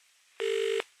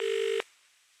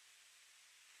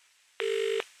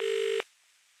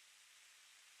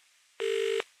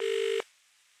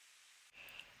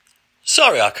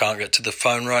Sorry I can't get to the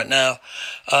phone right now.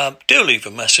 Do leave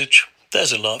a message.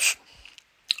 There's a love.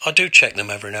 I do check them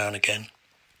every now and again.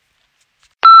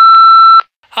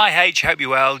 Hi H, hope you're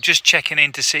well. Just checking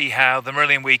in to see how the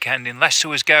Marillion weekend in Leicester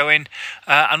was going,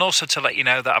 and also to let you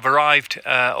know that I've arrived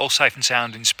all safe and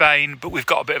sound in Spain, but we've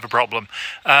got a bit of a problem.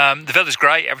 The villa's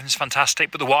great, everything's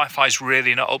fantastic, but the Wi-Fi's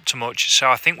really not up to much, so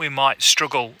I think we might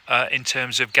struggle in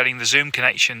terms of getting the Zoom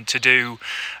connection to do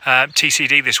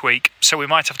TCD this week, so we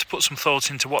might have to put some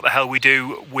thought into what the hell we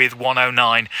do with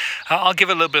 109. I'll give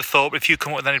it a little bit of thought, but if you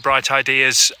come up with any bright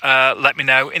ideas, let me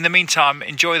know. In the meantime,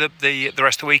 enjoy the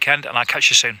rest of the weekend, and I'll catch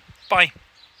you soon. Bye.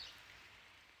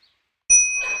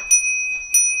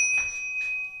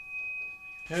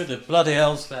 Who the bloody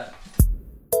hell's that?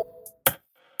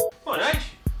 Morning, H.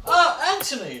 Oh,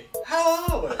 Anthony! How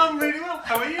are we? I'm really well.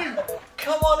 How are you?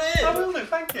 Come on in! I will do,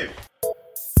 thank you.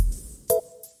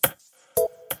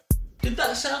 Did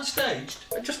that sound staged?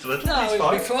 Just a little. No, it's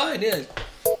it'll be fine. fine, yeah.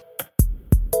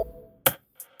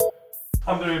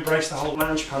 I'm going to embrace the whole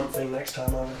lounge pant thing next time.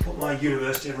 I'm going to put my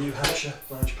University of New Hampshire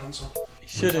lounge pants on. You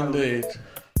should indeed.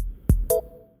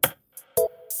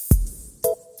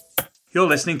 You're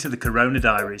listening to the Corona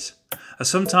Diaries, a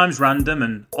sometimes random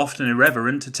and often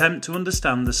irreverent attempt to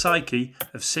understand the psyche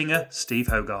of singer Steve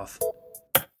Hogarth.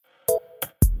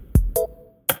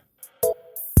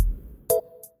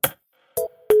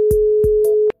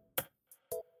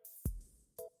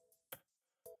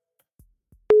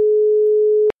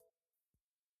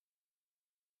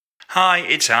 Hi,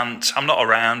 it's Ant. I'm not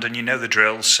around and you know the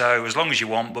drill, so as long as you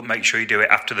want, but make sure you do it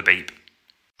after the beep.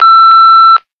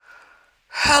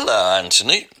 Hello,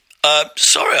 Anthony.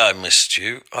 Sorry I missed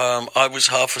you. I was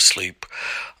half asleep.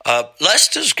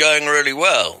 Leicester's going really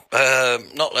well.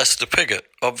 Not Lester Piggott,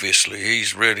 obviously.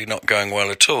 He's really not going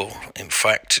well at all. In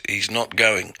fact, he's not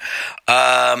going.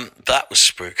 That was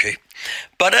spooky.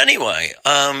 But anyway,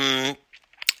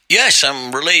 yes,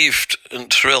 I'm relieved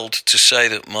and thrilled to say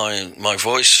that my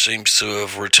voice seems to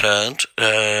have returned,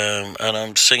 and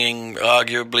I'm singing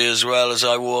arguably as well as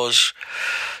I was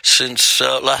since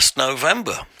last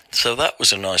November. So that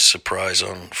was a nice surprise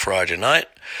on Friday night.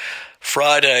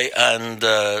 Friday and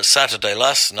Saturday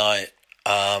last night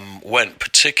went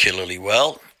particularly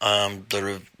well.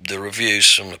 The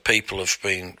reviews from the people have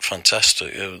been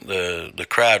fantastic. The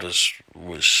crowd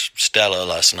was stellar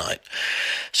last night,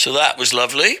 so that was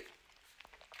lovely.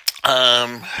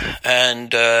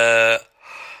 And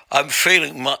I'm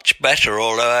feeling much better,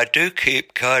 although I do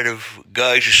keep kind of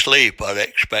going to sleep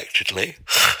unexpectedly,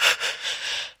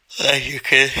 as you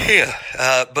can hear.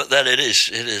 But then it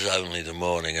is only the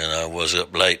morning, and I was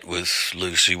up late with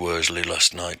Lucy Worsley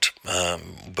last night,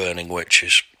 burning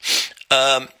witches.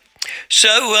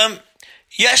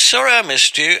 Yes, sorry I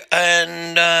missed you,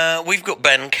 and we've got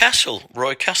Ben Castle,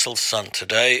 Roy Castle's son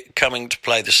today, coming to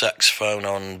play the saxophone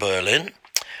on Berlin,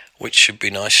 which should be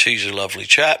nice. He's a lovely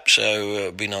chap, so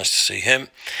it'll be nice to see him.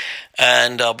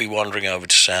 And I'll be wandering over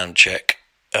to Soundcheck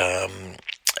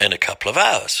in a couple of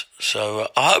hours. So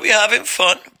I hope you're having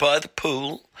fun by the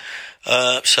pool,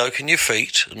 soaking your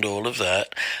feet and all of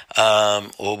that,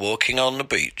 or walking on the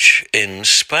beach in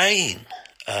Spain,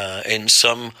 in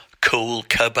some cool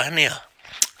cabana.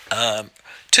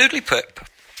 Toodly pip.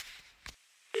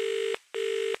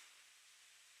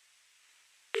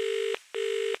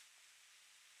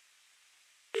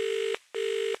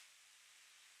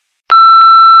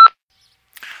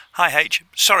 Hi H,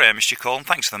 sorry I missed your call and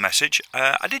thanks for the message.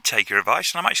 I did take your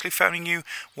advice and I'm actually phoning you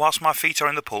whilst my feet are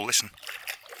in the pool. Listen.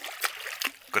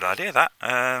 Good idea that.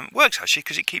 Works actually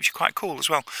because it keeps you quite cool as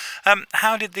well.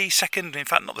 How did the second, in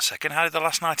fact not the second, how did the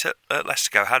last night at Leicester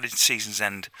go? How did season's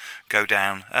end go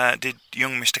down? Did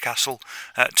young Mr. Castle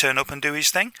turn up and do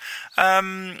his thing?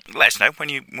 Let us know when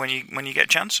you get a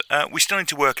chance. We still need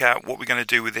to work out what we're going to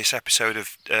do with this episode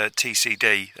of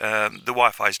TCD. The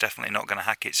Wi-Fi is definitely not going to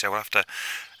hack it, so we'll have to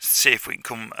see if we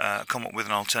can come up with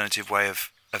an alternative way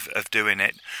of doing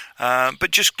it,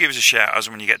 but just give us a shout as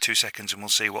when you get 2 seconds and we'll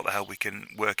see what the hell we can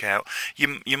work out.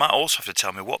 You might also have to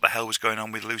tell me what the hell was going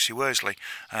on with Lucy Worsley.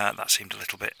 That seemed a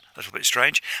little bit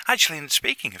strange. Actually, and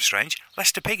speaking of strange,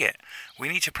 Lester Piggott. We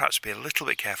need to perhaps be a little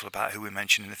bit careful about who we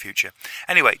mention in the future.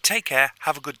 Anyway, take care,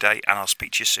 have a good day, and I'll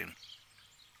speak to you soon.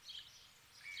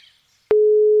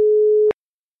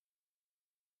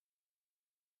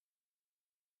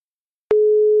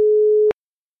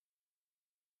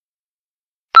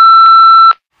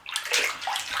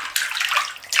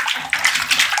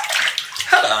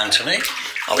 Hello, Anthony.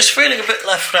 I was feeling a bit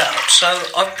left out, so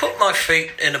I've put my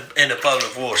feet in a bowl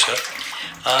of water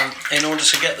in order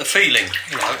to get the feeling,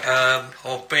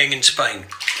 of being in Spain.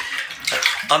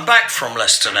 I'm back from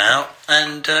Leicester now,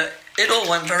 and it all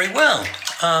went very well.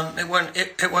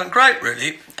 It went great,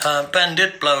 really. Ben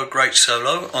did blow a great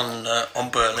solo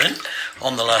on Berlin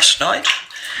on the last night,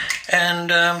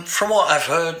 and from what I've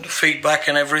heard, feedback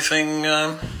and everything,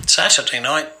 Saturday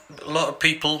night, a lot of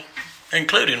people,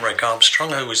 including Rick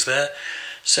Armstrong, who was there,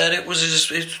 said it was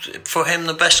for him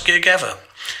the best gig ever.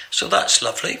 So that's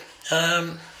lovely.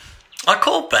 I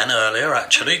called Ben earlier,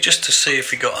 actually, just to see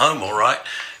if he got home all right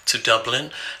to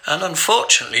Dublin, and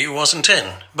unfortunately he wasn't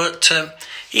in. But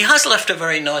he has left a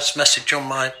very nice message on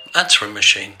my answering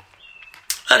machine.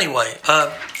 Anyway,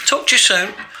 talk to you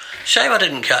soon. Shame I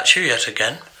didn't catch you yet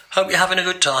again. Hope you're having a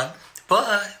good time.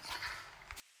 Bye.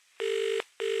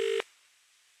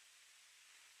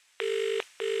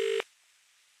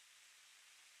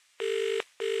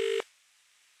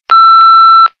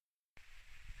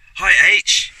 Hi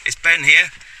H, it's Ben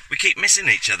here. We keep missing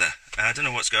each other. I don't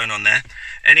know what's going on there.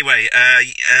 Anyway,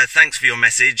 thanks for your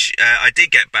message. I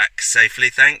did get back safely,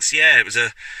 thanks. Yeah, it was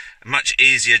a much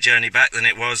easier journey back than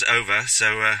it was over,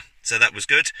 so that was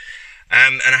good.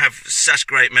 And I have such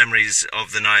great memories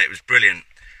of the night. It was brilliant.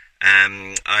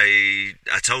 I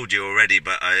told you already,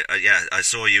 but I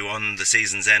saw you on the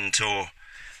Season's End tour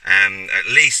at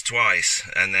least twice,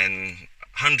 and then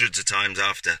hundreds of times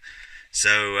after.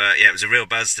 So, it was a real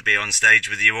buzz to be on stage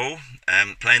with you all,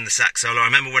 playing the sax solo. I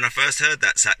remember when I first heard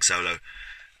that sax solo,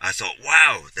 I thought,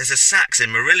 wow, there's a sax in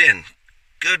Marillion.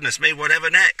 Goodness me, whatever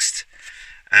next?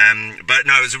 But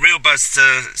no, it was a real buzz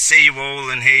to see you all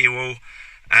and hear you all.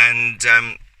 And,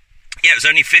 it was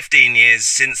only 15 years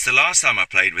since the last time I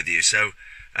played with you. So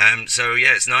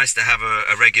it's nice to have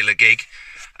a regular gig.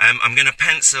 I'm going to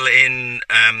pencil in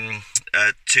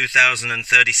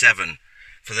 2037.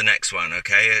 For the next one,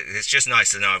 okay? It's just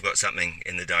nice to know I've got something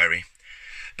in the diary.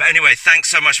 But anyway, thanks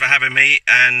so much for having me,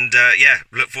 and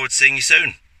look forward to seeing you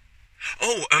soon.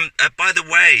 Oh, by the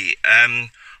way,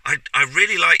 I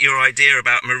really like your idea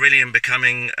about Marillion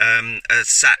becoming a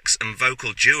sax and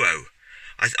vocal duo.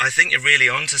 I think you're really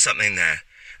onto something there.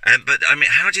 But I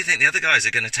mean, how do you think the other guys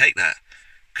are going to take that?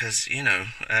 Because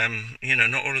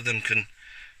not all of them can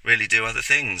really do other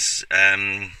things.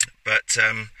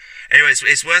 Anyway,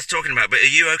 it's worth talking about. But are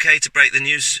you okay to break the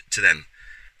news to them?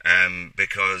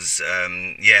 Because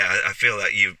I feel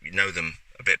that you know them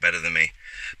a bit better than me.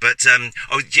 But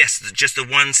just the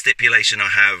one stipulation I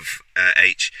have,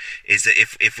 H, is that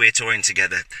if we're touring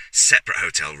together, separate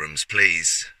hotel rooms,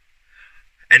 please.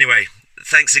 Anyway,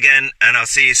 thanks again, and I'll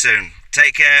see you soon.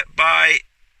 Take care. Bye.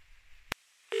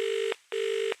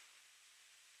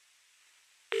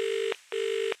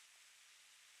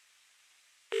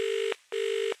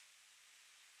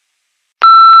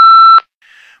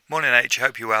 Morning H,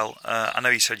 hope you're well. I know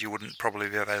you said you wouldn't probably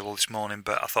be available this morning,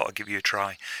 but I thought I'd give you a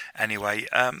try anyway.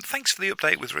 Thanks for the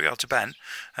update with regard to Ben.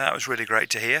 That was really great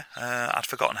to hear. I'd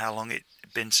forgotten how long it'd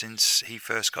been since he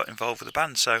first got involved with the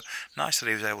band, so nice that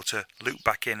he was able to loop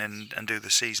back in and do the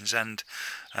Season's End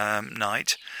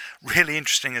night. Really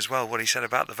interesting as well what he said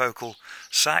about the vocal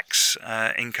sax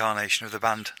incarnation of the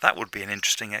band. That would be an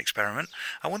interesting experiment.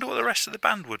 I wonder what the rest of the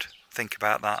band would think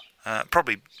about that.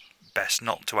 Probably best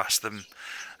not to ask them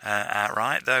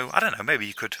outright, though I don't know, maybe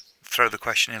you could throw the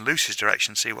question in Lucy's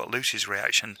direction, see what Lucy's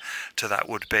reaction to that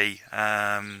would be.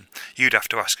 You'd have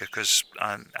to ask her, because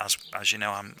as you know,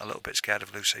 I'm a little bit scared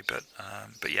of Lucy, but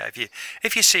yeah,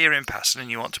 if you see her in passing and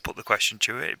you want to put the question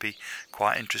to her, it'd be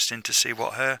quite interesting to see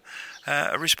what her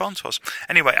response was.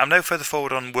 Anyway, I'm no further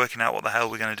forward on working out what the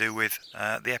hell we're going to do with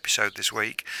the episode this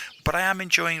week, but I am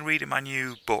enjoying reading my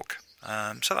new book,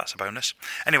 so that's a bonus.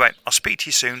 Anyway, I'll speak to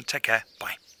you soon. Take care.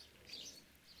 Bye.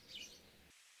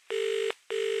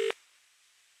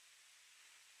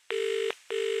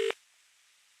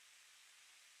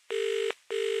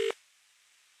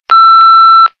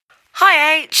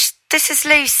 Hi H, this is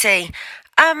Lucy.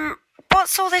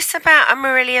 What's all this about a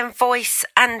Marillion voice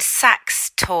and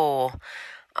sax tour?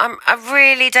 I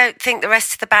really don't think the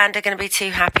rest of the band are going to be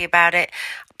too happy about it.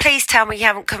 Please tell me you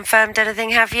haven't confirmed anything,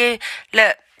 have you?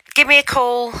 Look, give me a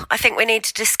call. I think we need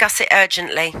to discuss it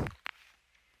urgently.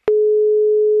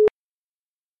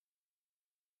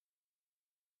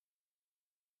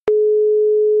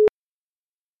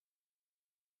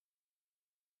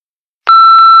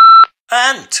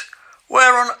 Ant,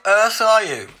 where on earth are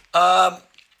you?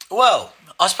 Well,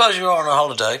 I suppose you're on a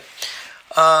holiday.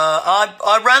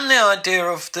 I ran the idea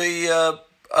of the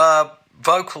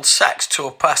vocal sax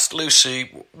tour past Lucy.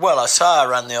 Well, I say I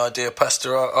ran the idea past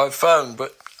her iPhone,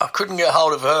 but I couldn't get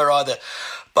hold of her either.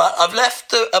 But I've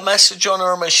left a message on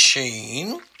her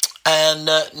machine, and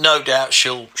no doubt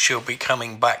she'll be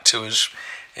coming back to us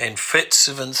in fits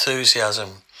of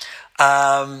enthusiasm.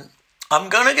 I'm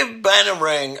going to give Ben a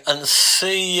ring and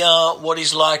see what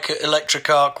he's like at electric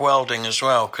arc welding as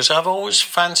well, because I've always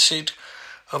fancied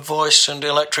a voice and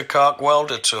electric arc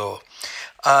welder tour.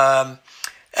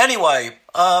 Anyway,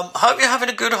 hope you're having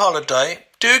a good holiday.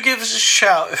 Do give us a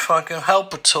shout if I can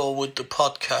help at all with the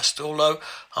podcast, although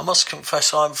I must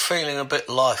confess I'm feeling a bit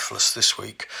lifeless this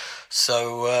week,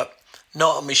 so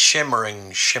not at me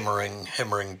shimmering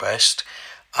best.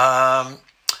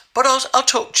 But I'll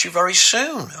talk to you very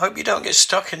soon. Hope you don't get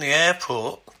stuck in the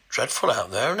airport. Dreadful out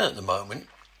there, isn't it, at the moment?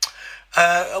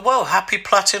 Well, happy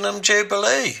Platinum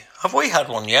Jubilee. Have we had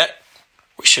one yet?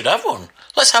 We should have one.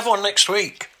 Let's have one next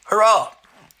week. Hurrah.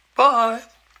 Bye.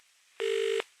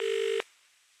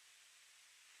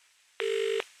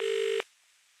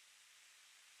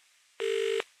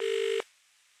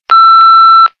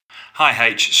 Hi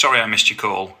H, sorry I missed your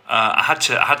call. I had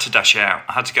to dash out.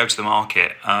 I had to go to the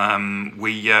market.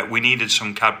 We needed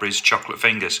some Cadbury's chocolate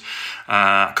fingers.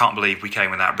 I can't believe we came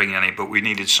without bringing any, but we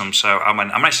needed some. So I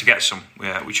managed to get some,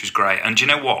 which was great. And do you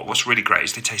know what? What's really great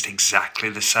is they taste exactly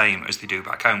the same as they do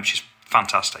back home, which is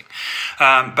fantastic.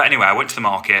 But anyway, I went to the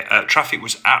market. Traffic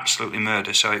was absolutely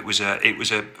murder, so it was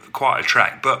quite a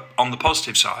trek. But on the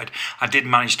positive side, I did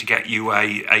manage to get you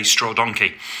a straw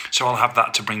donkey, so I'll have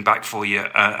that to bring back for you,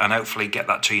 and hopefully get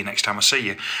that to you next time I see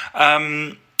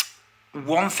you.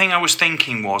 One thing I was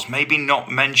thinking was maybe not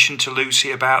mention to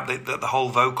Lucy about the whole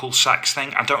vocal sax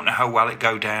thing. I don't know how well it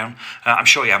go down. I'm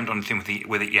sure you haven't done anything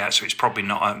with it yet, so it's probably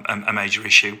not a major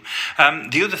issue.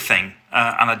 The other thing,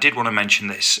 and I did want to mention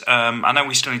this, I know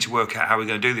we still need to work out how we're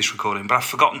going to do this recording, but I've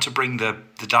forgotten to bring the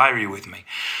diary with me.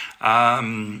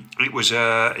 It was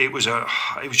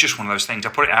just one of those things. I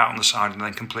put it out on the side and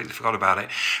then completely forgot about it.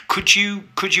 Could you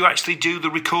actually do the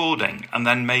recording and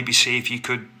then maybe see if you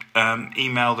could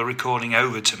email the recording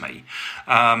over to me,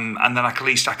 and then at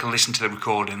least I can listen to the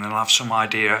recording and I'll have some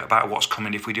idea about what's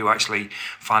coming if we do actually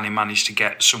finally manage to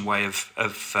get some way of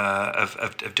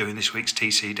doing this week's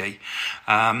TCD.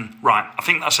 Right, I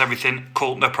think that's everything.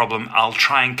 Cool, no problem. I'll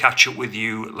try and catch up with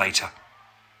you later.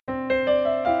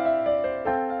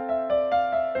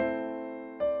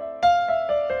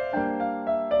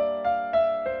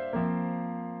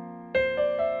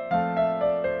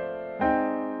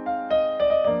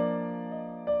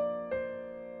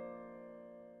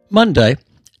 Monday,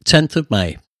 10th of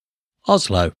May.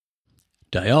 Oslo.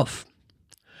 Day off.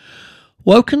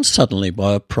 Woken suddenly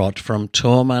by a prod from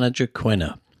tour manager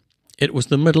Quinner. It was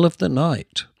the middle of the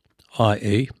night,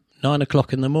 i.e. 9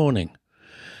 o'clock in the morning.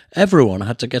 Everyone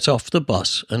had to get off the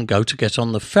bus and go to get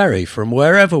on the ferry from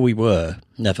wherever we were,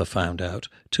 never found out,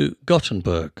 to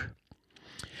Gothenburg.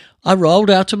 I rolled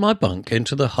out of my bunk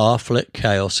into the half-lit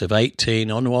chaos of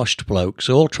 18 unwashed blokes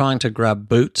all trying to grab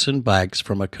boots and bags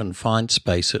from a confined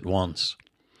space at once.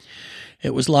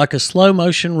 It was like a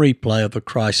slow-motion replay of a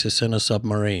crisis in a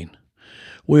submarine.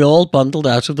 We all bundled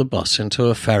out of the bus into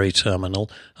a ferry terminal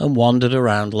and wandered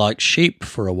around like sheep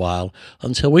for a while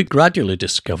until we gradually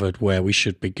discovered where we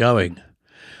should be going.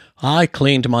 I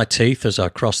cleaned my teeth as I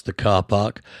crossed the car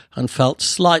park and felt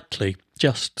slightly,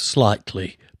 just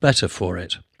slightly, better for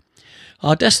it.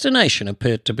 Our destination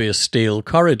appeared to be a steel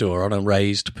corridor on a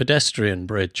raised pedestrian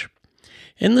bridge.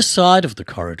 In the side of the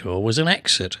corridor was an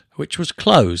exit, which was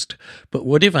closed, but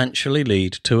would eventually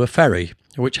lead to a ferry,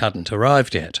 which hadn't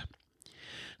arrived yet.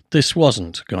 This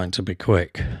wasn't going to be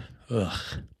quick.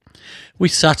 We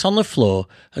sat on the floor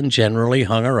and generally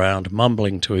hung around,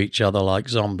 mumbling to each other like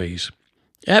zombies.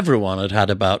 Everyone had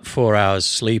had about 4 hours'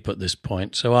 sleep at this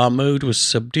point, so our mood was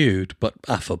subdued but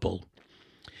affable.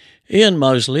 Ian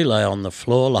Mosley lay on the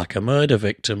floor like a murder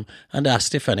victim and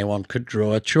asked if anyone could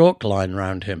draw a chalk line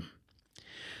round him.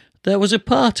 There was a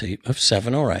party of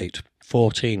 7 or 8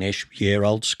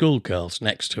 14-ish-year-old schoolgirls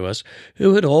next to us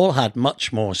who had all had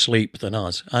much more sleep than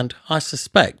us and, I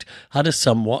suspect, had a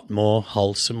somewhat more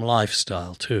wholesome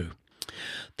lifestyle too.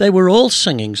 They were all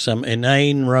singing some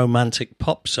inane romantic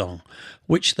pop song,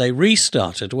 which they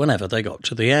restarted whenever they got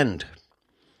to the end.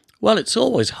 Well, it's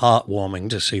always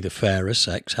heartwarming to see the fairer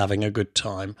sex having a good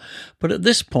time, but at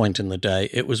this point in the day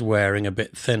it was wearing a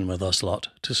bit thin with us lot,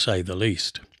 to say the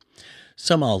least.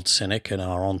 Some old cynic in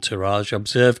our entourage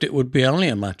observed it would be only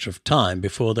a matter of time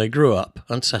before they grew up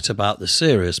and set about the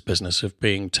serious business of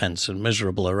being tense and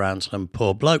miserable around some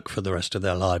poor bloke for the rest of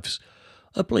their lives.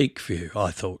 A bleak view,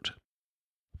 I thought.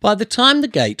 By the time the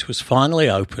gate was finally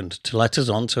opened to let us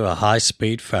onto a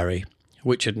high-speed ferry,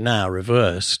 which had now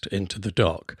reversed into the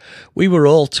dock, we were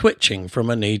all twitching from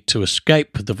a need to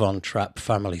escape the Von Trapp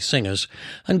family singers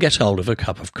and get hold of a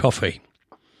cup of coffee.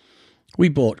 We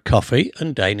bought coffee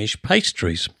and Danish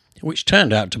pastries, which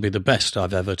turned out to be the best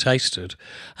I've ever tasted,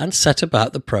 and set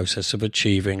about the process of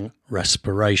achieving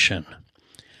respiration.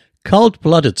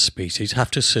 Cold-blooded species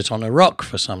have to sit on a rock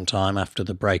for some time after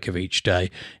the break of each day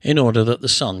in order that the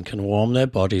sun can warm their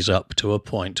bodies up to a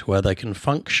point where they can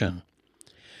function.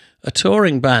 A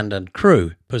touring band and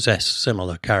crew possess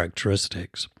similar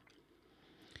characteristics.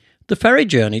 The ferry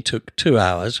journey took 2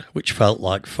 hours, which felt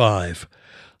like 5.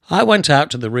 I went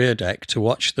out to the rear deck to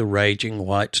watch the raging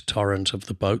white torrent of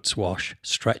the boat's wash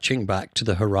stretching back to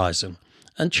the horizon,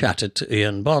 and chatted to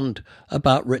Ian Bond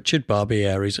about Richard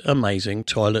Barbieri's amazing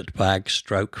toilet bag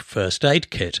stroke first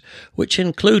aid kit, which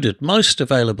included most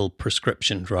available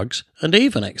prescription drugs and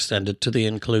even extended to the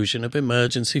inclusion of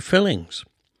emergency fillings.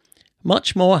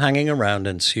 Much more hanging around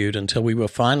ensued until we were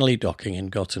finally docking in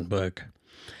Gothenburg.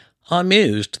 I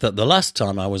mused that the last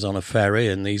time I was on a ferry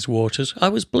in these waters I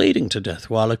was bleeding to death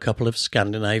while a couple of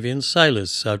Scandinavian sailors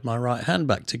sewed my right hand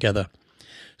back together.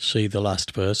 See the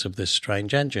last verse of this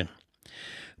strange engine.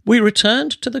 We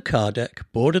returned to the car deck,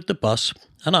 boarded the bus,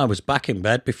 and I was back in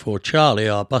bed before Charlie,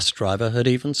 our bus driver, had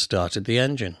even started the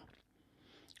engine.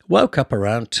 Woke up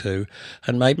around 2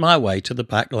 and made my way to the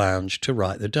back lounge to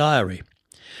write the diary.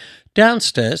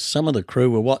 Downstairs, some of the crew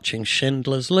were watching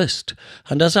Schindler's List,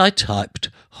 and as I typed,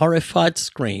 horrified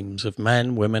screams of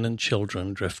men, women and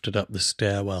children drifted up the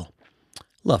stairwell.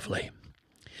 Lovely.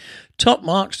 Top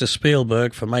marks to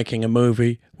Spielberg for making a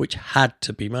movie which had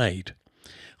to be made.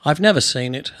 I've never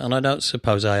seen it, and I don't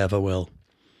suppose I ever will.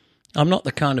 I'm not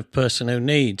the kind of person who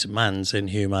needs man's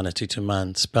inhumanity to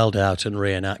man spelled out and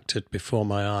reenacted before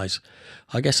my eyes.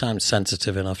 I guess I'm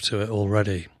sensitive enough to it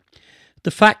already.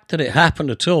 The fact that it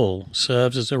happened at all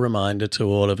serves as a reminder to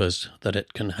all of us that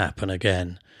it can happen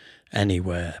again,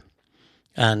 anywhere.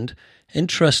 And,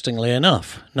 interestingly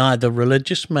enough, neither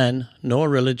religious men nor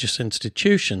religious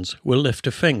institutions will lift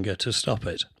a finger to stop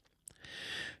it.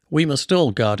 We must all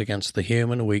guard against the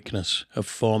human weakness of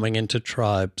forming into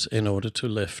tribes in order to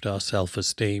lift our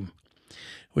self-esteem.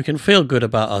 We can feel good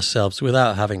about ourselves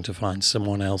without having to find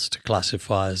someone else to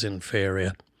classify as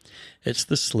inferior. It's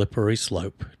the slippery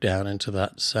slope down into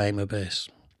that same abyss.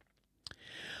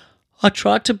 I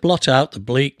tried to blot out the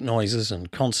bleak noises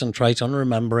and concentrate on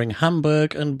remembering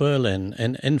Hamburg and Berlin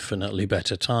in infinitely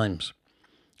better times.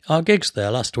 Our gigs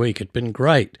there last week had been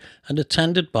great and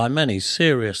attended by many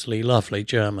seriously lovely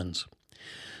Germans.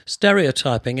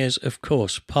 Stereotyping is, of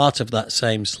course, part of that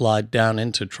same slide down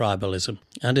into tribalism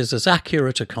and is as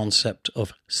accurate a concept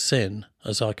of sin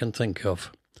as I can think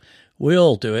of. We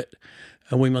all do it,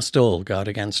 and we must all guard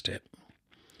against it.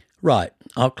 Right,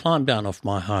 I'll climb down off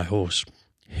my high horse.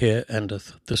 Here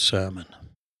endeth the sermon.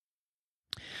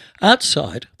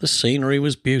 Outside, the scenery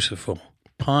was beautiful.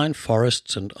 Pine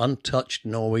forests and untouched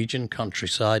Norwegian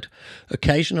countryside,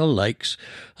 occasional lakes,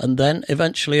 and then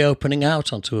eventually opening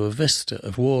out onto a vista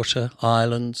of water,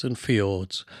 islands and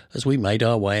fjords as we made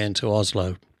our way into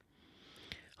Oslo.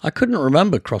 I couldn't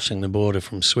remember crossing the border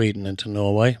from Sweden into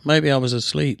Norway. Maybe I was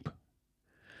asleep.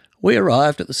 We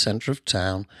arrived at the centre of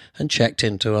town and checked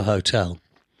into a hotel.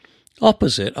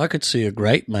 Opposite, I could see a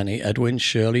great many Edwin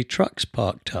Shirley trucks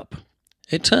parked up.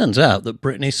 It turns out that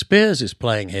Britney Spears is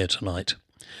playing here tonight.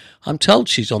 I'm told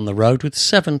she's on the road with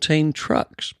 17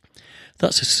 trucks.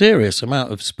 That's a serious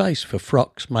amount of space for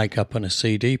frocks, makeup and a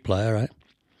CD player, eh?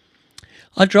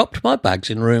 I dropped my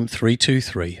bags in room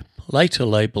 323, later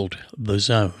labelled The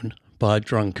Zone by a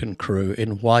drunken crew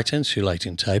in white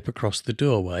insulating tape across the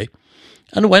doorway,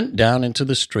 and went down into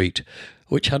the street,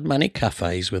 which had many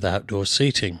cafes with outdoor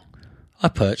seating. I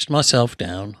perched myself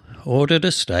down, ordered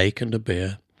a steak and a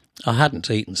beer. I hadn't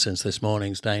eaten since this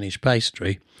morning's Danish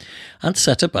pastry, and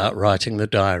set about writing the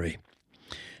diary.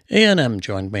 Ian M.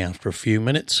 joined me after a few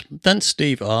minutes, then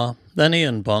Steve R., then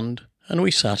Ian Bond, and we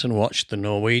sat and watched the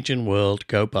Norwegian world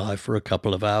go by for a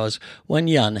couple of hours when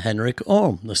Jan Henrik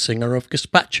Orm, the singer of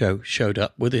Gazpacho, showed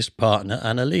up with his partner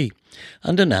Anna Lee,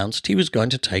 and announced he was going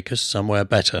to take us somewhere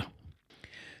better.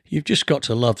 You've just got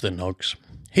to love the Nogs.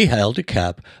 He hailed a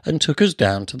cab and took us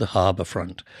down to the harbour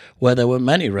front, where there were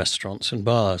many restaurants and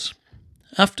bars.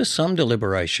 After some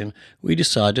deliberation, we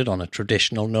decided on a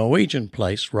traditional Norwegian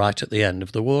place right at the end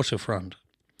of the waterfront.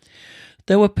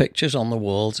 There were pictures on the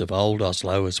walls of old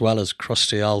Oslo as well as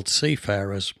crusty old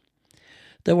seafarers.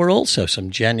 There were also some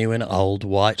genuine old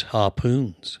white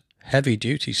harpoons,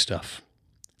 heavy-duty stuff.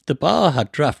 The bar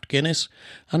had draft Guinness,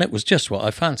 and it was just what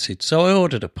I fancied, so I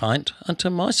ordered a pint, and to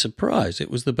my surprise it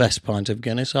was the best pint of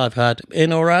Guinness I've had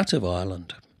in or out of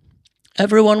Ireland.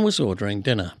 Everyone was ordering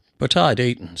dinner, but I'd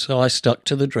eaten, so I stuck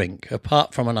to the drink,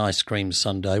 apart from an ice cream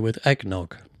sundae with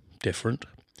eggnog. Different.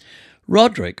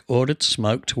 Roderick ordered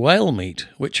smoked whale meat,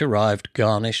 which arrived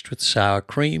garnished with sour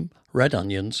cream, red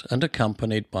onions, and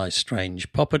accompanied by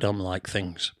strange poppadom-like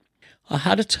things. I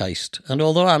had a taste, and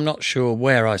although I'm not sure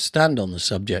where I stand on the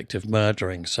subject of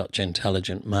murdering such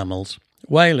intelligent mammals,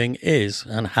 whaling is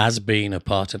and has been a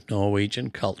part of Norwegian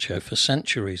culture for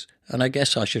centuries, and I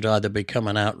guess I should either become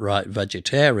an outright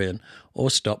vegetarian or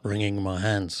stop wringing my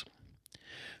hands.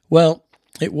 Well,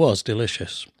 it was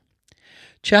delicious.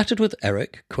 Chatted with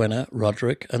Eric, Quinna,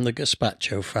 Roderick and the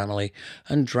Gaspacho family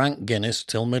and drank Guinness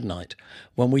till midnight,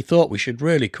 when we thought we should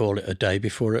really call it a day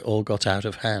before it all got out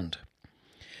of hand.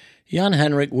 Jan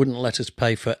Henrik wouldn't let us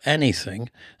pay for anything,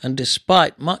 and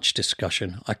despite much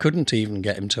discussion, I couldn't even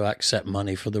get him to accept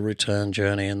money for the return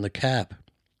journey in the cab.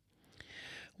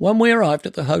 When we arrived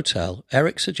at the hotel,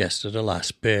 Eric suggested a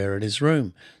last beer in his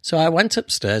room, so I went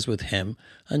upstairs with him,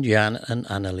 and Jan and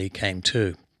Annelie came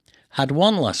too. Had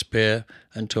one last beer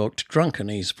and talked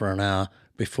drunkenese for an hour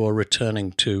before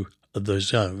returning to the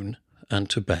zone and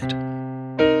to bed.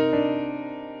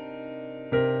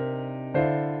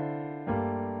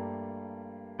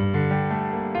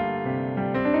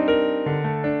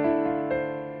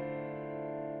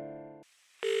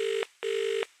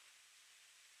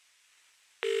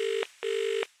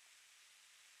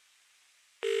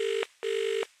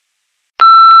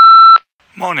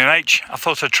 Morning, H. I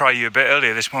thought I'd try you a bit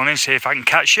earlier this morning, see if I can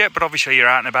catch you, but obviously you're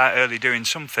out and about early doing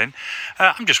something.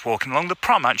 I'm just walking along the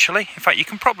prom, actually. In fact, you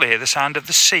can probably hear the sound of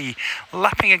the sea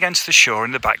lapping against the shore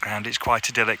in the background. It's quite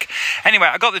idyllic. Anyway,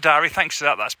 I got the diary, thanks to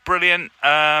that. That's brilliant.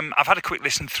 I've had a quick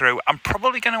listen through. I'm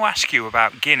probably going to ask you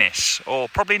about Guinness, or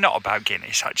probably not about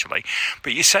Guinness, actually.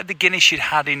 But you said the Guinness you'd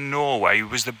had in Norway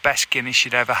was the best Guinness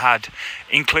you'd ever had,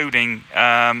 including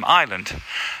Ireland.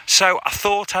 So I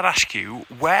thought I'd ask you,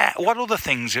 what other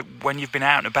things, when you've been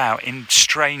out and about in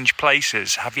strange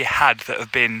places, have you had that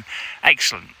have been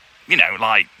excellent? You know,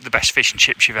 like the best fish and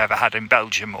chips you've ever had in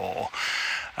Belgium, or,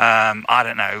 I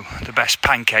don't know, the best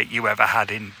pancake you ever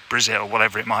had in Brazil,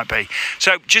 whatever it might be.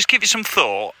 So just give you some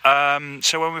thought,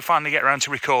 so when we finally get around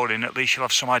to recording, at least you'll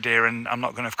have some idea and I'm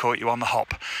not going to have caught you on the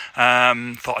hop.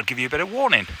 Thought I'd give you a bit of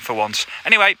warning for once.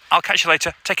 Anyway, I'll catch you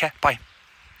later. Take care. Bye.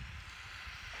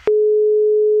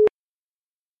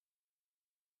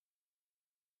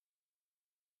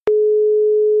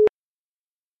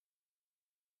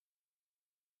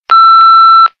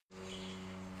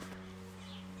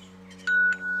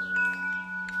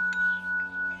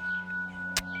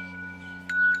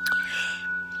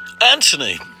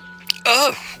 Anthony,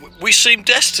 we seem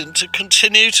destined to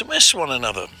continue to miss one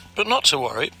another, but not to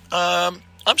worry. I'm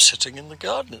sitting in the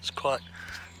garden. It's quite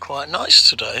nice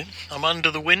today. I'm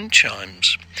under the wind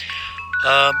chimes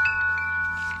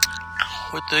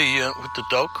with the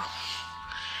dog,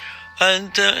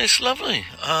 and it's lovely.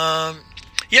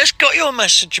 Yes, got your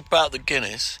message about the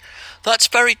Guinness. That's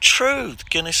very true. The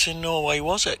Guinness in Norway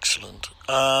was excellent.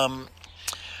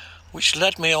 Which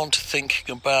led me on to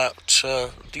thinking about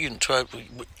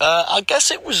I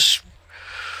guess it's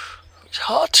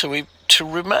hard to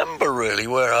remember really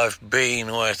where I've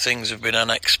been, where things have been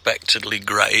unexpectedly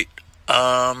great.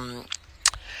 I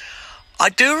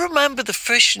do remember the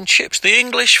fish and chips, the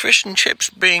English fish and chips,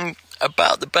 being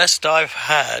about the best I've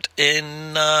had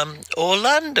in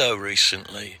Orlando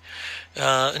recently.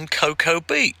 In Cocoa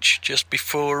Beach, just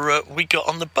before we got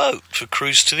on the boat for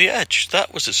Cruise to the Edge.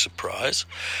 That was a surprise.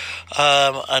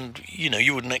 And,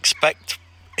 you wouldn't expect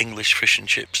English fish and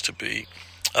chips to be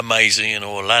amazing in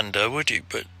Orlando, would you?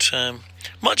 But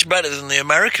much better than the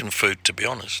American food, to be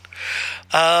honest.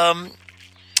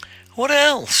 What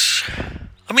else?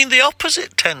 I mean, the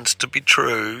opposite tends to be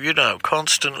true,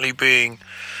 constantly being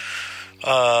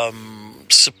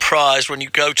surprised when you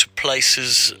go to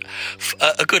places.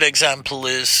 A good example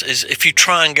is if you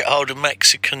try and get hold of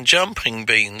Mexican jumping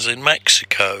beans in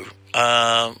Mexico,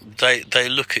 they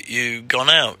look at you gone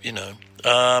out,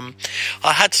 I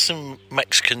had some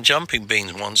Mexican jumping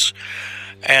beans once,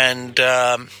 and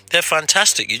they're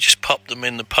fantastic. You just pop them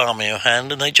in the palm of your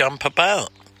hand and they jump about.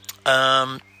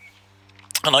 And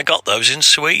I got those in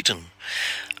Sweden.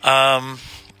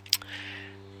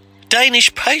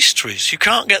 Danish pastries, you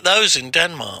can't get those in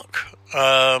Denmark.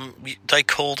 They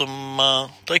call them,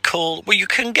 you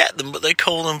can get them, but they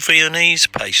call them Viennese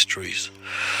pastries.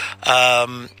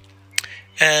 And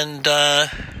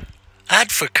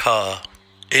advocaat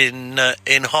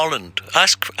in Holland.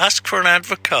 Ask for an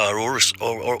advocaat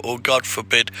or God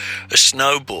forbid, a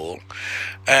snowball,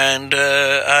 and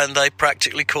they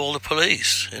practically call the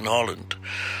police in Holland.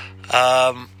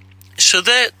 So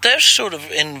they're sort of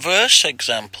inverse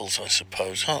examples, I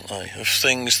suppose, aren't they, of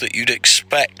things that you'd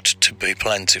expect to be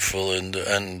plentiful and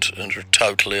are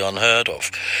totally unheard of.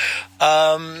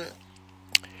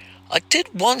 I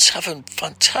did once have a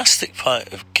fantastic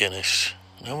pint of Guinness.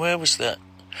 Now, where was that?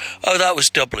 Oh, that was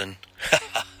Dublin.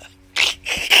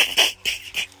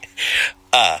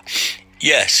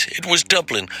 Yes, it was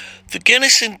Dublin. The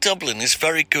Guinness in Dublin is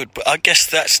very good, but I guess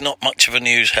that's not much of a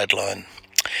news headline.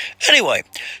 Anyway,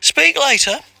 speak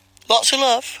later. Lots of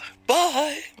love.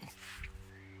 Bye.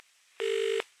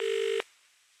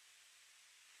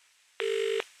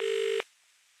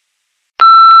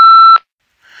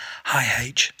 Hi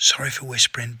H, sorry for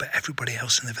whispering, but everybody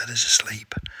else in the villa's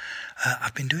asleep.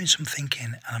 I've been doing some thinking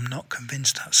and I'm not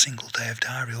convinced that single day of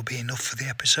diary will be enough for the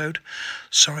episode.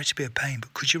 Sorry to be a pain,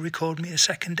 but could you record me a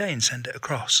second day and send it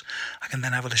across? I can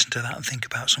then have a listen to that and think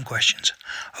about some questions.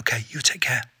 Okay, you take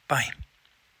care. Bye.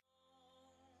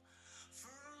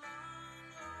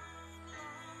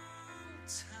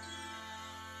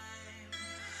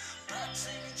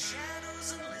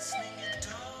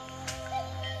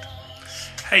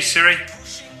 Hey Siri,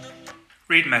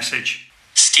 read message.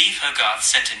 Steve Hogarth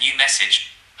sent a new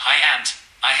message. Hi Ant,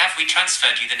 I have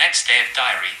transferred you the next day of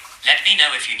diary. Let me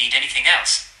know if you need anything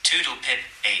else. Toodle Pip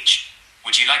H.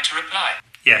 Would you like to reply?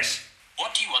 Yes.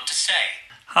 What do you want to say?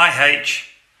 Hi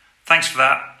H, thanks for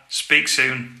that. Speak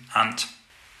soon, Ant.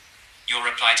 Your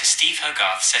reply to Steve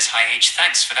Hogarth says hi H,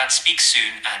 thanks for that, speak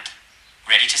soon, Ant.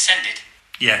 Ready to send it?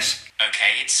 Yes.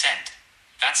 Okay, it's sent.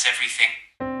 That's everything.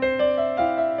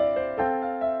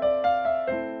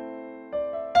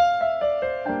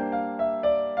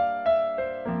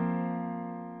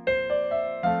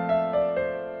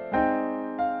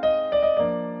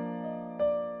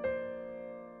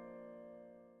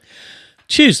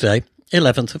 Tuesday,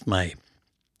 11th of May.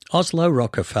 Oslo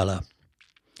Rockefeller.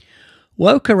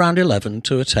 Woke around 11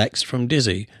 to a text from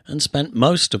Dizzy and spent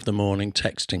most of the morning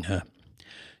texting her.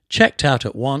 Checked out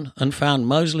at 1 and found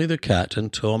Mosley the cat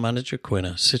and tour manager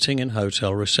Quinner sitting in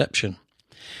hotel reception.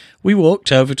 We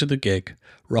walked over to the gig,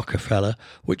 Rockefeller,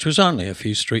 which was only a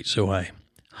few streets away.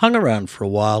 Hung around for a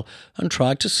while and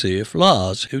tried to see if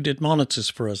Lars, who did monitors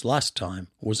for us last time,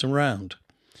 was around.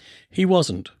 He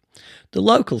wasn't. The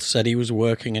locals said he was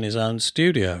working in his own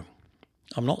studio.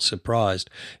 I'm not surprised.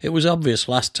 It was obvious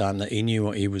last time that he knew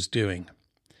what he was doing.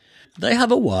 They have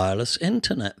a wireless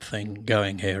internet thing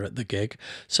going here at the gig,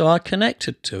 so I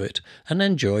connected to it and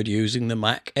enjoyed using the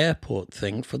Mac Airport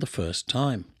thing for the first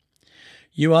time.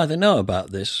 You either know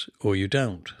about this or you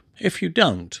don't. If you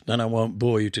don't, then I won't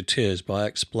bore you to tears by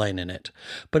explaining it,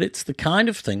 but it's the kind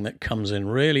of thing that comes in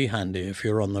really handy if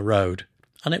you're on the road,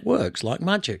 and it works like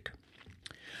magic.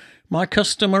 My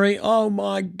customary, oh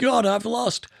my God, I've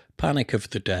lost, panic of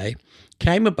the day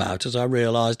came about as I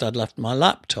realised I'd left my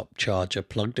laptop charger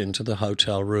plugged into the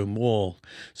hotel room wall,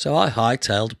 so I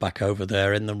hightailed back over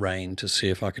there in the rain to see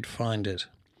if I could find it.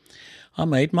 I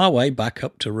made my way back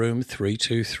up to room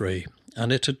 323,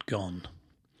 and it had gone.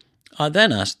 I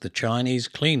then asked the Chinese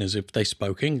cleaners if they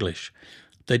spoke English.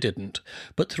 They didn't,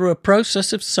 but through a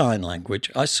process of sign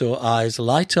language I saw eyes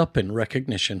light up in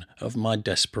recognition of my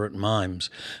desperate mimes,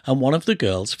 and one of the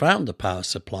girls found the power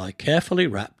supply carefully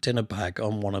wrapped in a bag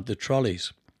on one of the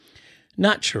trolleys.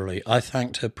 Naturally, I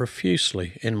thanked her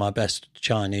profusely in my best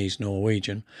Chinese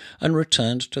Norwegian and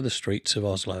returned to the streets of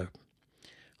Oslo.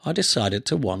 I decided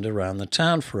to wander round the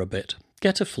town for a bit,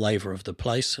 get a flavour of the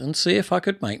place and see if I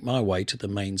could make my way to the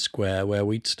main square where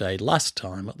we'd stayed last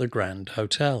time at the Grand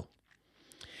Hotel.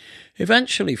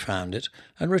 Eventually found it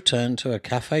and returned to a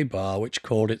cafe bar which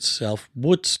called itself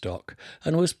Woodstock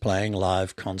and was playing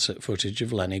live concert footage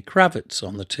of Lenny Kravitz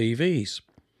on the TVs.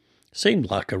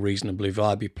 Seemed like a reasonably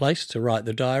vibey place to write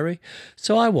the diary,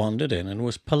 so I wandered in and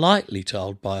was politely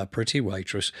told by a pretty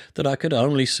waitress that I could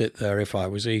only sit there if I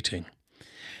was eating.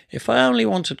 If I only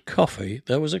wanted coffee,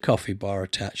 there was a coffee bar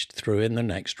attached through in the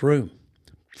next room.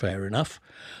 Fair enough.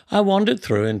 I wandered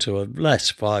through into a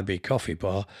less vibey coffee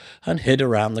bar and hid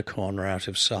around the corner out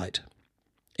of sight.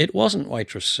 It wasn't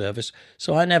waitress service,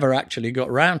 so I never actually got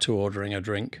round to ordering a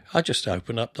drink. I just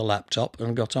opened up the laptop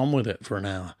and got on with it for an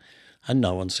hour, and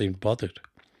no one seemed bothered.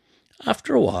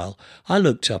 After a while, I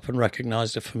looked up and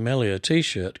recognised a familiar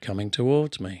T-shirt coming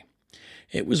towards me.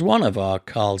 It was one of our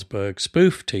Carlsberg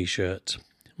spoof T-shirts.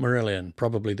 Marillion,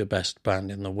 probably the best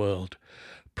band in the world.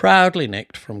 Proudly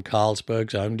nicked from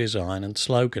Carlsberg's own design and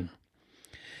slogan.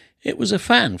 It was a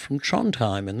fan from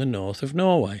Trondheim in the north of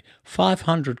Norway,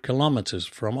 500 kilometres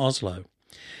from Oslo.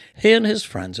 He and his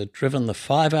friends had driven the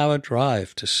 5-hour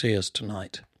drive to see us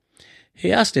tonight.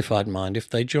 He asked if I'd mind if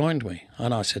they joined me,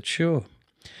 and I said sure.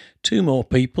 2 more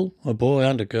people, a boy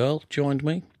and a girl, joined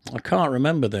me. I can't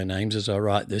remember their names as I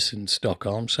write this in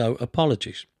Stockholm, so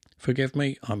apologies. Forgive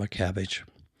me, I'm a cabbage.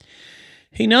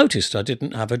 He noticed I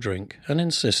didn't have a drink and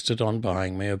insisted on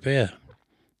buying me a beer.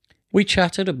 We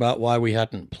chatted about why we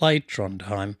hadn't played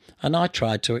Trondheim, and I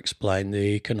tried to explain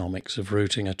the economics of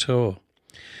routing a tour.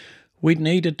 We'd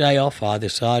need a day off either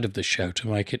side of the show to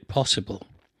make it possible.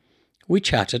 We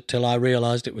chatted till I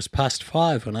realised it was past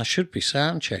 5 and I should be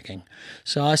sound checking,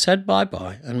 so I said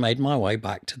bye-bye and made my way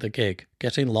back to the gig,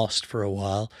 getting lost for a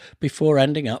while before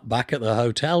ending up back at the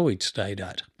hotel we'd stayed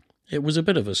at. It was a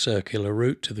bit of a circular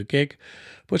route to the gig,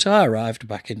 but I arrived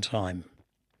back in time.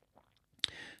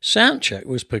 Soundcheck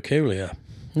was peculiar.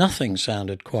 Nothing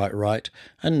sounded quite right,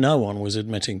 and no one was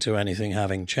admitting to anything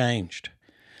having changed.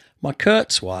 My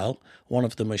Kurzweil, one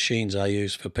of the machines I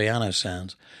use for piano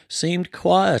sounds, seemed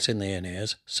quiet in the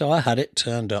in-ears, so I had it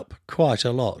turned up quite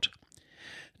a lot.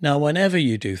 Now, whenever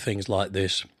you do things like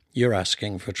this, you're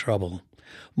asking for trouble.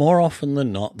 More often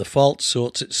than not, the fault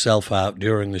sorts itself out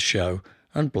during the show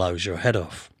and blows your head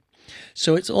off.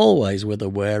 So it's always with a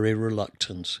wary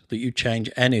reluctance that you change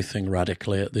anything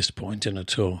radically at this point in a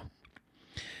tour.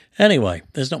 Anyway,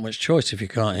 there's not much choice if you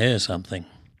can't hear something.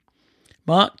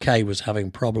 Mark Kay was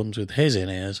having problems with his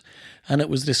in-ears, and it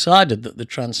was decided that the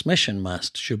transmission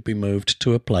mast should be moved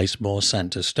to a place more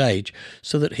centre stage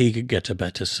so that he could get a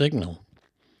better signal.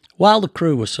 While the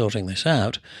crew were sorting this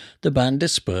out, the band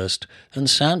dispersed and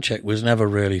soundcheck was never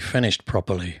really finished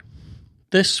properly.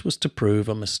 This was to prove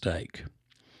a mistake.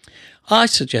 I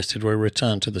suggested we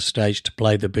return to the stage to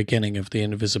play the beginning of The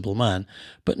Invisible Man,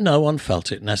 but no one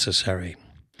felt it necessary.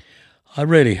 I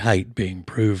really hate being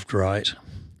proved right.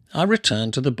 I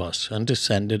returned to the bus and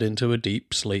descended into a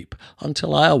deep sleep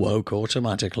until I awoke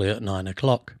automatically at 9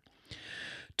 o'clock.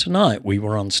 Tonight we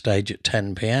were on stage at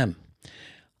 10 p.m.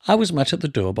 I was met at the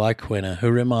door by Quinner, who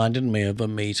reminded me of a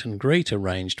meet and greet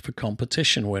arranged for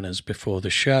competition winners before the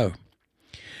show.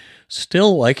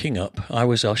 Still waking up, I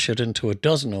was ushered into a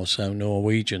dozen or so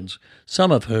Norwegians,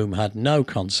 some of whom had no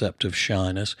concept of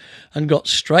shyness, and got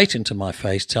straight into my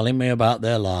face telling me about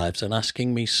their lives and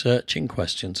asking me searching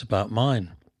questions about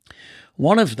mine.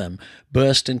 One of them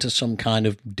burst into some kind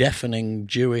of deafening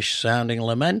Jewish-sounding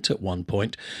lament at one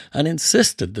point and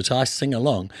insisted that I sing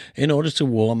along in order to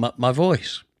warm up my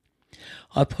voice.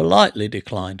 I politely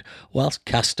declined, whilst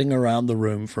casting around the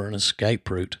room for an escape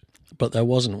route, but there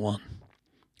wasn't one.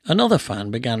 Another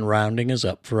fan began rounding us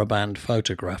up for a band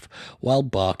photograph while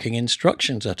barking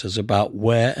instructions at us about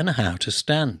where and how to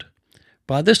stand.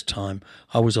 By this time,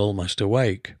 I was almost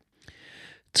awake.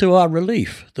 To our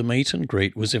relief, the meet and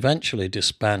greet was eventually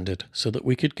disbanded so that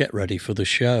we could get ready for the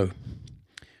show.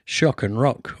 Shock and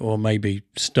rock, or maybe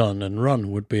stun and run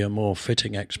would be a more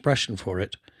fitting expression for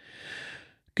it.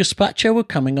 Gazpacho were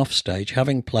coming off stage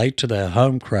having played to their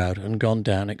home crowd and gone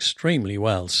down extremely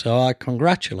well, so I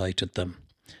congratulated them.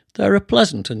 They're a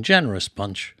pleasant and generous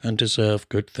bunch and deserve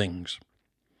good things.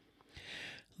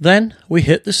 Then we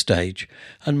hit the stage,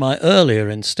 and my earlier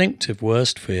instinctive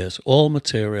worst fears all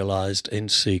materialised in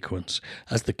sequence,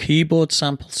 as the keyboard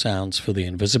sample sounds for The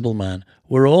Invisible Man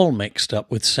were all mixed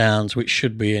up with sounds which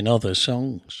should be in other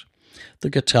songs. The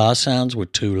guitar sounds were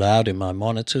too loud in my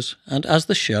monitors, and as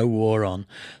the show wore on,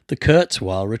 the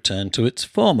Kurzweil returned to its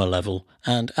former level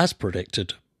and, as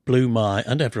predicted, blew my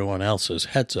and everyone else's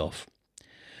heads off.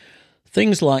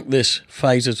 Things like this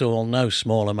phase us all no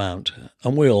small amount,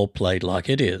 and we all played like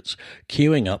idiots,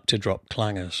 queuing up to drop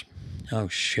clangers. Oh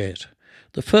shit.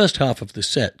 The first half of the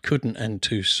set couldn't end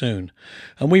too soon,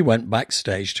 and we went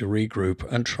backstage to regroup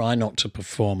and try not to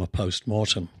perform a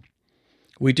post-mortem.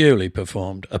 We duly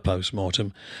performed a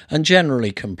post-mortem, and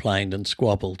generally complained and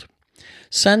squabbled.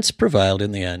 Sense prevailed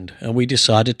in the end, and we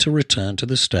decided to return to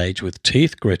the stage with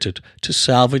teeth gritted to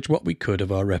salvage what we could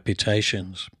of our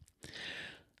reputations.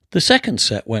 The second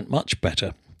set went much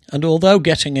better, and although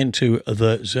getting into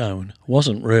the zone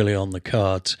wasn't really on the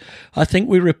cards, I think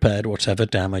we repaired whatever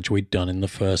damage we'd done in the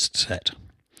first set.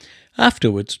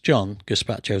 Afterwards, John,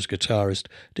 Gazpacho's guitarist,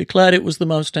 declared it was the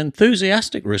most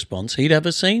enthusiastic response he'd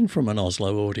ever seen from an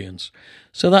Oslo audience,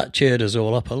 so that cheered us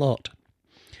all up a lot.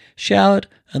 Showered,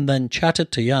 and then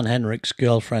chatted to Jan Henrik's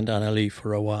girlfriend Annelie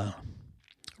for a while.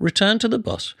 Returned to the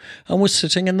bus and was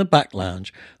sitting in the back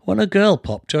lounge when a girl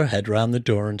popped her head round the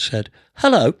door and said,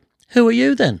 "Hello, who are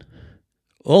you then?"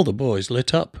 All the boys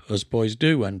lit up, as boys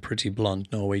do when pretty blonde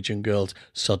Norwegian girls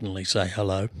suddenly say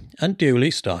hello, and duly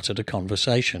started a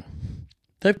conversation.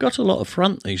 They've got a lot of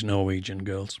front, these Norwegian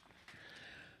girls.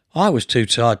 I was too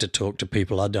tired to talk to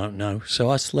people I don't know, so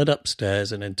I slid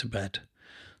upstairs and into bed.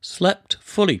 Slept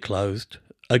fully clothed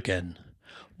again.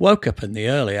 Woke up in the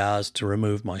early hours to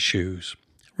remove my shoes.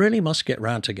 Really must get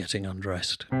round to getting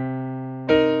undressed.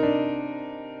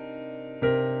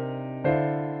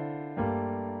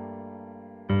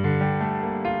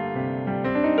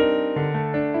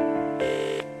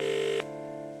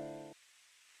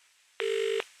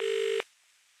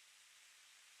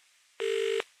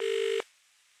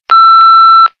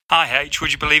 Hi H,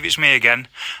 would you believe it's me again?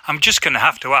 I'm just going to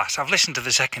have to ask, I've listened to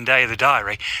the second day of the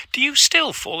diary. Do you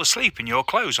still fall asleep in your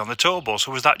clothes on the tour bus,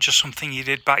 or was that just something you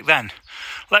did back then?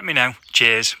 Let me know.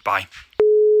 Cheers, bye.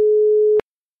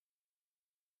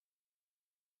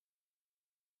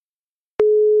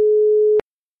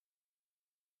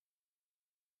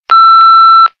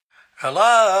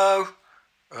 Hello?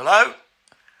 Hello?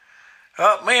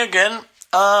 Me again.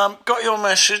 Got your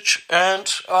message,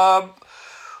 and,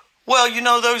 well, you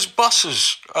know those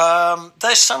buses,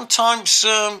 they're sometimes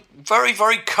very,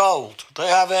 very cold. They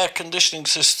have air conditioning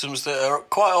systems that are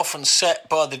quite often set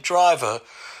by the driver,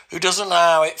 who doesn't know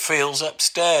how it feels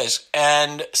upstairs,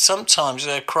 and sometimes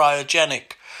they're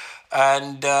cryogenic,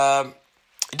 and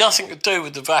nothing to do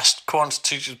with the vast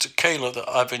quantities of tequila that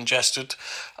I've ingested.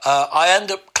 I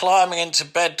end up climbing into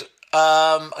bed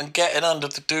and getting under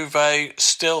the duvet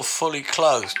still fully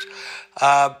clothed.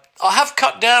 I have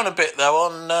cut down a bit though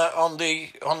on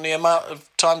the amount of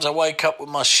times I wake up with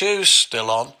my shoes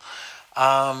still on.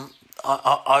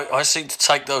 I seem to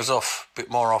take those off a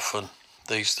bit more often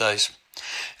these days.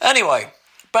 Anyway,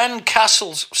 Ben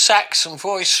Castle's sax and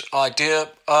voice idea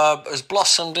has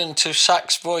blossomed into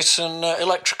sax, voice and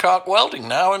electric arc welding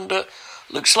now, and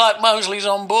looks like Mosley's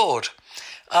on board.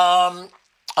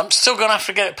 I'm still going to have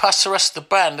to get it past the rest of the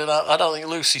band, and I don't think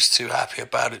Lucy's too happy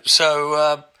about it.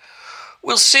 So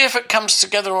we'll see if it comes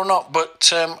together or not,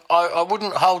 but I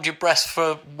wouldn't hold your breath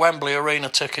for Wembley Arena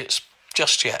tickets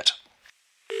just yet.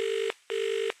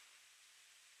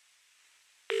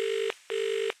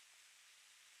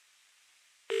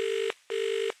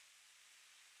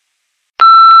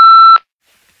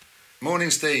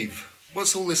 Morning, Steve.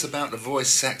 What's all this about the voice,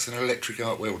 sax and electric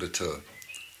arc welder tour?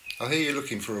 I hear you're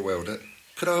looking for a welder.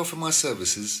 Could I offer my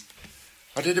services?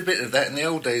 I did a bit of that in the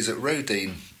old days at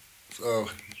Rodine. Oh,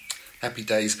 happy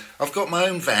days. I've got my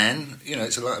own van, you know,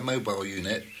 it's like a mobile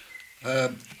unit.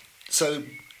 So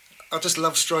I just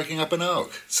love striking up an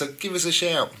arc. So give us a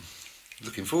shout.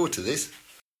 Looking forward to this.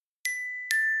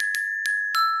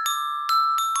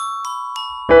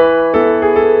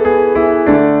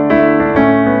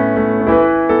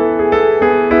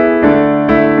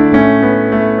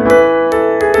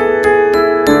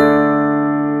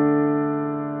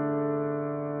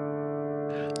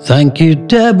 Thank you,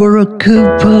 Deborah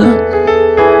Cooper,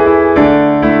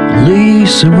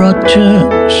 Lisa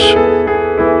Rogers.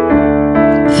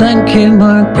 Thank you,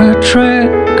 Mark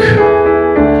Patrick,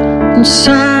 and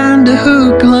Sandy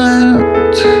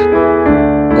Hoogland.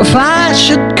 If I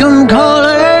should come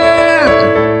calling,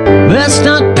 let's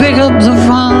not pick up the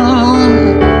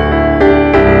phone.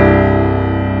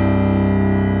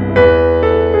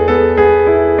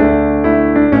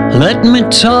 Let me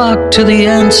talk to the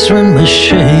answering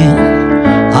machine.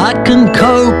 I can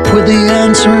cope with the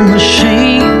answering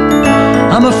machine.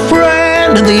 I'm a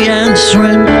friend of the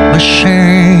answering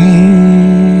machine.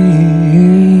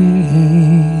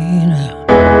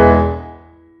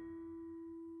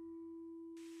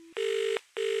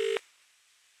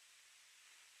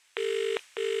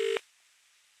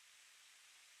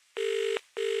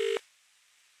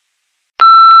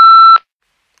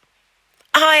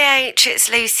 Hi H, it's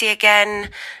Lucy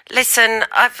again. Listen,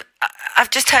 I've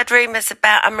just heard rumours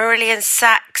about a Marillion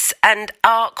sax and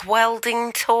arc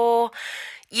welding tour.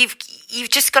 You've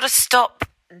just got to stop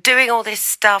doing all this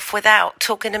stuff without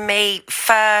talking to me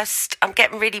first. I'm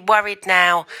getting really worried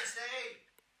now.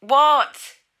 What?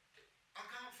 I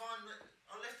can't find it.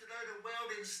 I left a load of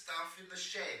welding stuff in the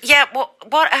shed. Yeah,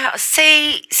 what?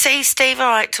 See, Steve. All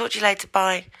right, talk to you later.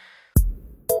 Bye.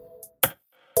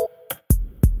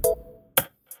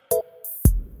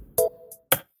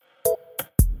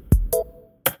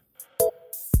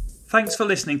 Thanks for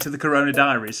listening to the Corona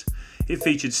Diaries. It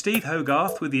featured Steve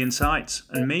Hogarth with the insights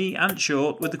and me, Ant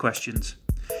Short, with the questions.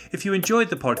 If you enjoyed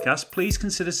the podcast, please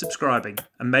consider subscribing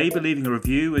and maybe leaving a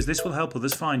review, as this will help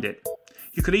others find it.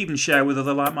 You could even share with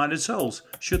other like-minded souls,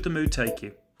 should the mood take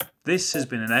you. This has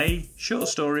been an A Short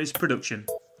Stories production.